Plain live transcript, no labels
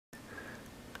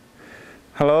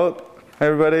Hello,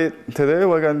 everybody. Today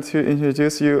we're going to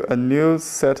introduce you a new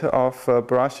set of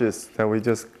brushes that we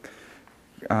just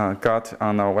got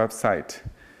on our website.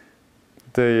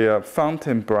 The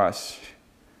fountain brush.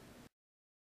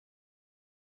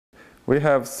 We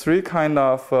have three kind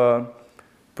of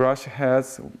brush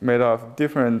heads made of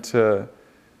different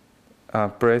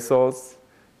bristles.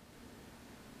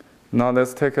 Now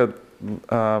let's take a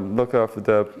look at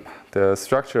the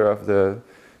structure of the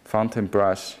fountain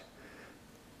brush.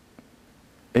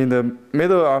 In the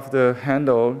middle of the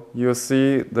handle, you'll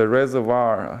see the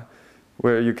reservoir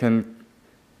where you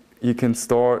can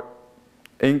store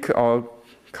ink or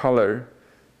color.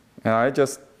 And I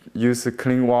just use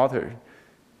clean water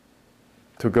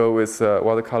to go with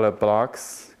watercolor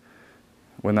blocks.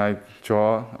 When I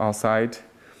draw outside,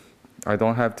 I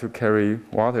don't have to carry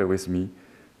water with me.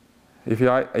 If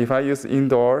I use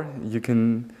indoor, you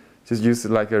can just use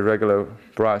like a regular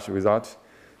brush without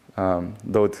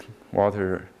load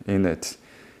water in it.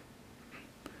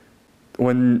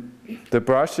 When the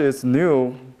brush is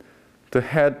new, the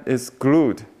head is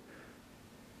glued.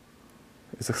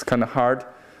 It's kind of hard,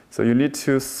 so you need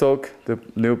to soak the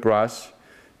new brush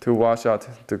to wash out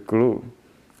the glue.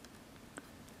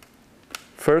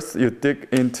 First, you dig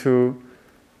into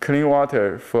clean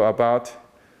water for about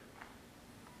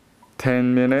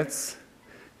 10 minutes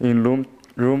in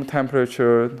room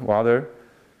temperature water.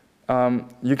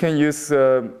 You can use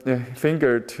a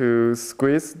finger to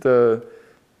squeeze the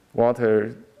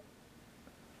water,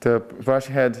 the brush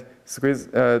head,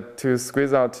 to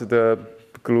squeeze out the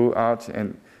glue out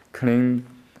and clean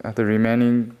the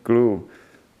remaining glue.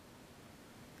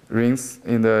 Rinse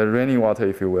in the raining water,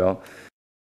 if you will.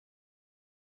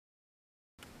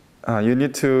 You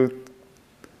need to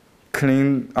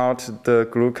clean out the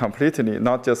glue completely,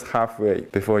 not just halfway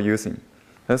before using.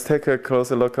 Let's take a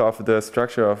closer look of the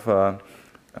structure of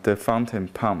the fountain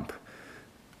pump.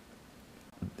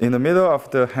 In the middle of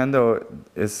the handle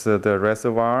is the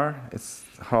reservoir. It's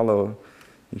hollow.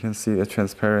 You can see a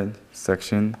transparent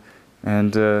section.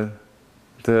 And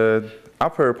the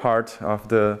upper part of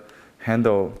the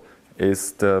handle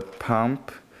is the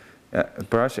pump.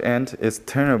 Brush end is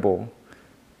turnable.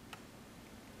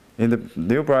 In the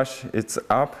new brush, it's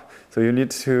up. So you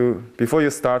need to, before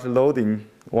you start loading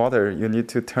water, you need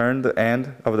to turn the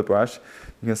end of the brush.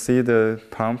 You can see the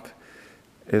pump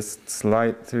is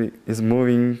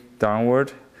moving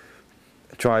downward,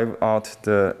 drive out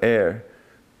the air.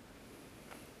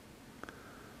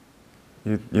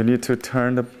 You need to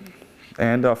turn the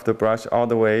end of the brush all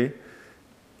the way,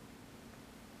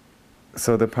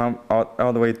 so the pump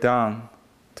all the way down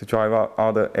to drive out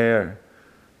all the air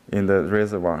in the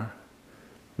reservoir.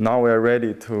 Now we are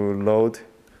ready to load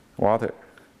water.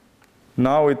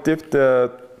 Now we dip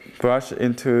the brush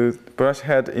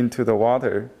head into the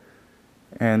water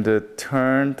and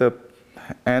turn the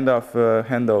end of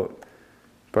the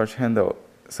brush handle,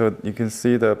 so you can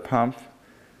see the pump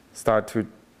start to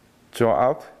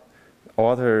draw up.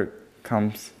 Water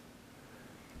comes.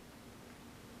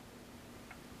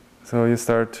 So you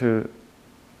start to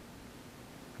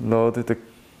load the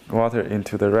water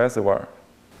into the reservoir.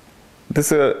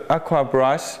 This aqua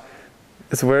brush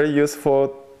is very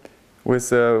useful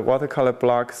with watercolor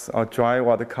blocks or dry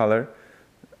watercolor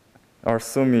or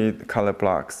sumi color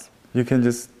blocks. You can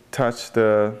just touch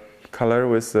the color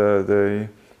with the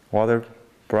water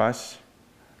brush,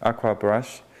 aqua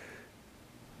brush.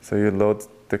 So you load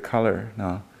the color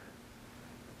now.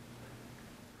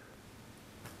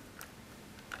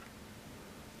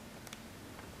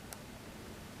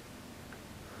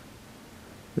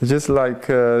 It's just like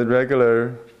a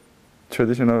regular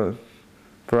traditional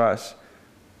brush,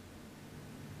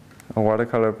 a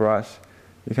watercolor brush.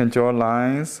 You can draw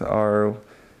lines or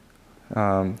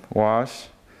wash,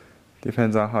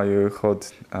 depends on how you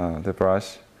hold the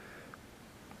brush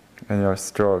and your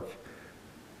stroke.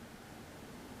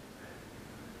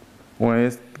 When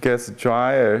it gets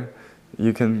drier,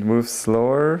 you can move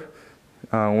slower.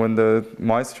 When the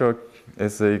moisture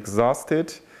is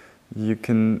exhausted, you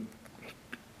can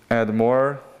add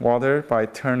more water by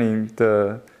turning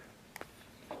the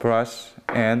brush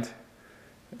end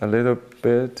a little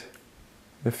bit.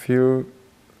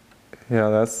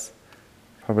 That's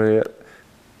probably it.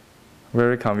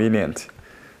 Very convenient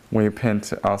when you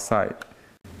paint outside.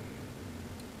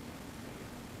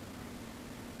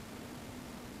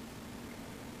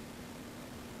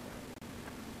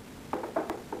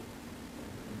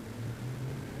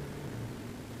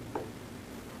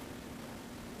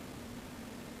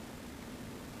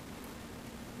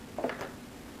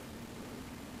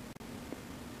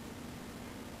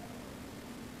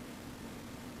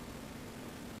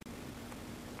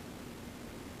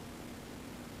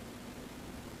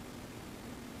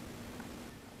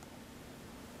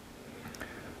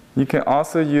 You can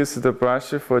also use the brush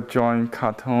for drawing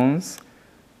cartoons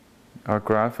or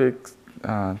graphics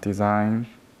design.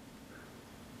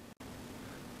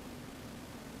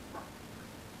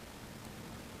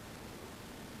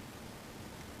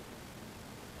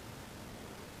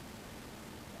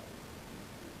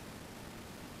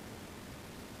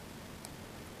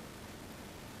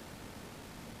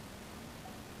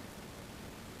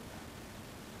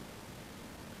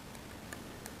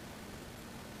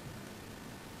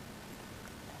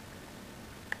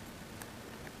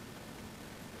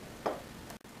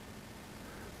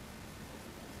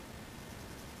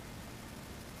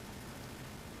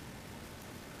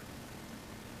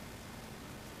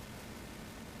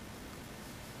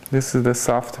 This is the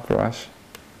soft brush.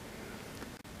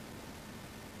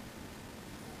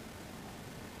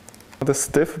 The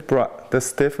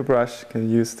stiff brush can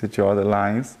use to draw the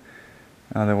lines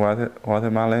on the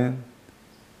watermelon.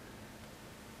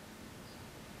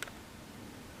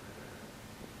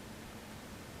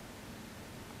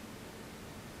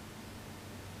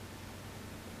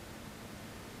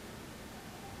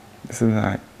 This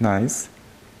is nice.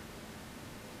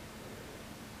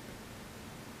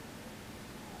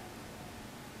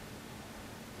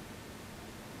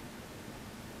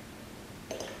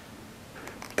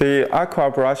 The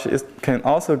aqua brush can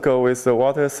also go with the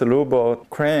water-soluble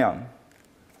crayon.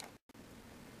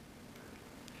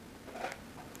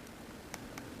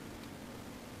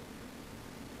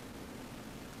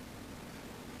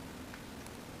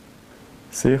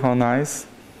 See how nice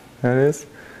that is?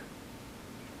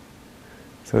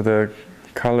 So the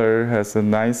color has a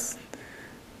nice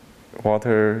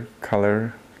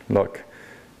watercolor look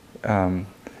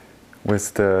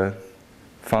with the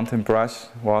fountain brush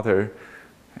water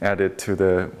added to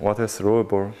the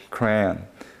water-soluble crayon.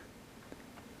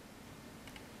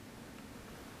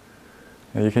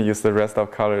 And you can use the rest of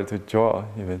color to draw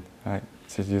even, right?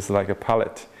 So use like a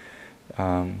palette.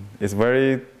 It's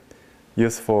very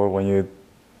useful when you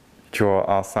draw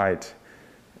outside,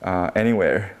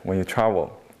 anywhere, when you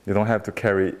travel. You don't have to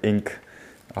carry ink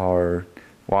or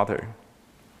water.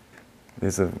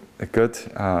 It's a good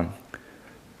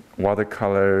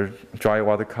dry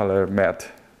watercolor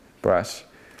matte brush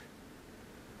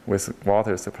with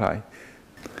water supply.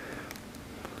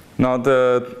 Now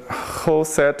the whole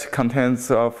set contains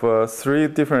of 3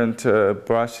 different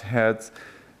brush heads.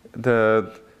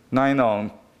 The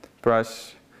nylon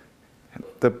brush,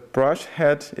 the brush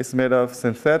head is made of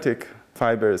synthetic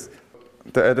fibers.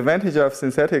 The advantage of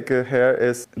synthetic hair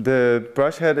is the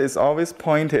brush head is always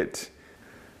pointed.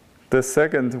 The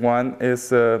second one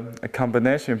is a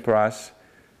combination brush.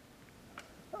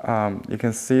 You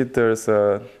can see there's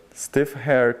a stiff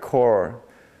hair core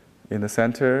in the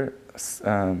center,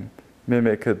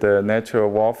 mimic the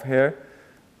natural wolf hair,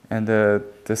 and the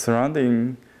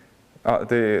surrounding,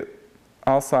 the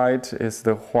outside is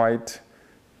the white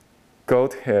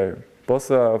goat hair. Both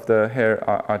of the hair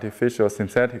are artificial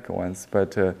synthetic ones,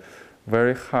 but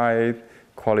very high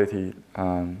quality,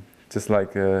 just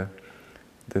like the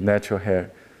natural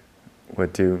hair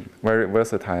would do. Very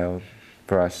versatile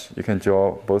brush. You can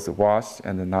draw both wash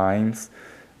and the lines.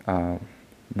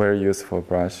 Very useful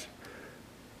brush.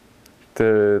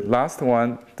 The last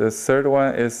one, the third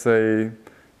one, is a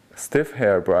stiff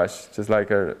hair brush, just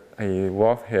like a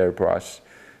wolf hair brush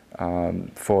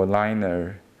for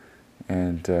liner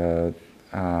and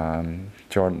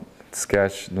draw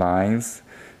sketch lines,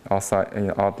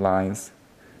 outlines,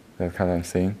 that kind of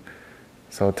thing.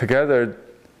 So together,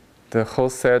 the whole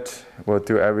set will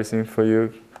do everything for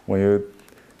you when you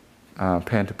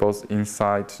paint both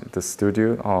inside the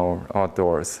studio or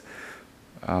outdoors.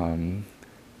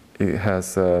 It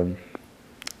has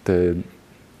the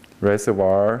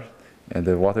reservoir and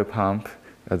the water pump.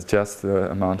 Adjust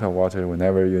the amount of water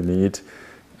whenever you need.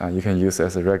 You can use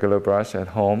as a regular brush at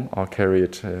home or carry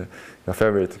it, your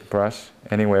favorite brush,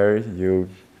 anywhere you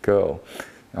go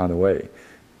on the way.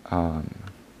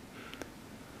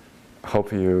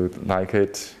 Hope you like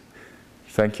it.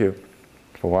 Thank you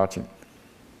for watching.